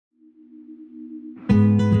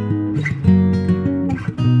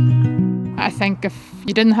think if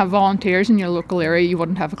you didn't have volunteers in your local area, you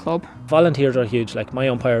wouldn't have a club. Volunteers are huge, like my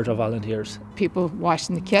umpires are volunteers. People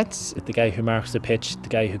washing the kits. The guy who marks the pitch, the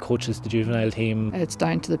guy who coaches the juvenile team. It's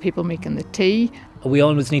down to the people making the tea. We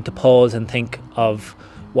always need to pause and think of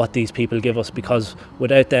what these people give us, because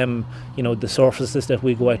without them, you know, the surfaces that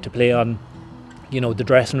we go out to play on, you know, the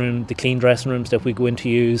dressing room, the clean dressing rooms that we go in to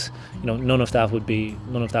use, you know, none of that would be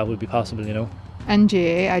possible, you know.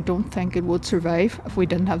 NGA, I don't think it would survive if we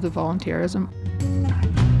didn't have the volunteerism.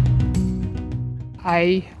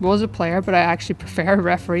 I was a player, but I actually prefer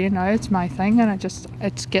refereeing now. It's my thing, and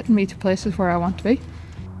it's getting me to places where I want to be.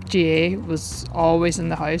 GA was always in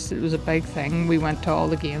the house. It was a big thing. We went to all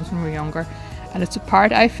the games when we were younger, and it's a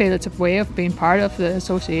part, I feel it's a way of being part of the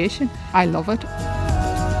association. I love it.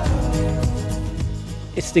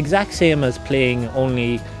 It's the exact same as playing,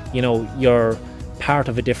 only, you know, you're part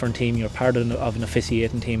of a different team, you're part of an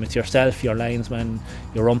officiating team. It's yourself, your linesmen,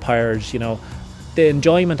 your umpires, you know. The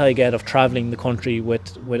enjoyment I get of travelling the country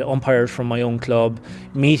with umpires from my own club,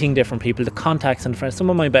 meeting different people, the contacts and friends.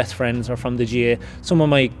 Some of my best friends are from the GA. Some of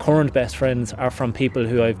my current best friends are from people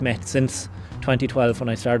who I've met since 2012 when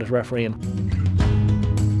I started refereeing.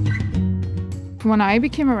 When I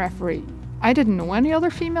became a referee, I didn't know any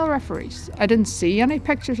other female referees. I didn't see any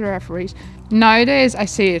pictures of referees. Nowadays, I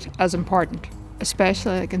see it as important,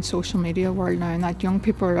 especially like in social media world now, and that young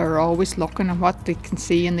people are always looking at what they can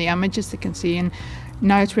see and the images they can see. And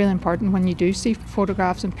now it's really important when you do see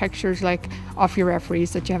photographs and pictures like of your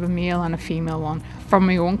referees that you have a male and a female one. From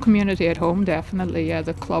my own community at home, definitely, yeah,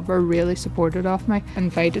 the club are really supportive of me.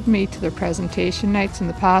 Invited me to their presentation nights in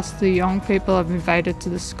the past. The young people have invited to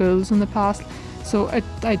the schools in the past. So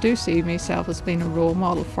I do see myself as being a role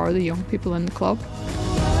model for the young people in the club.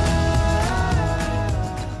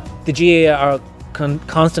 The GA are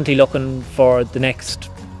constantly looking for the next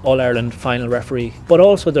All-Ireland final referee, but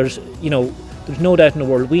also there's no doubt in the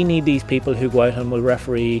world we need these people who go out and will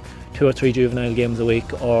referee 2 or 3 juvenile games a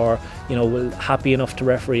week, or, you know, will happy enough to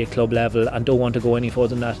referee at club level and don't want to go any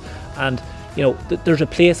further than that. And, you know, there's a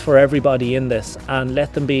place for everybody in this, and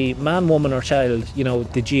let them be man, woman or child. You know,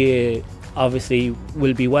 the GA obviously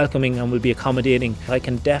will be welcoming and will be accommodating. I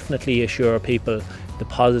can definitely assure people the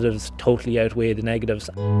positives totally outweigh the negatives.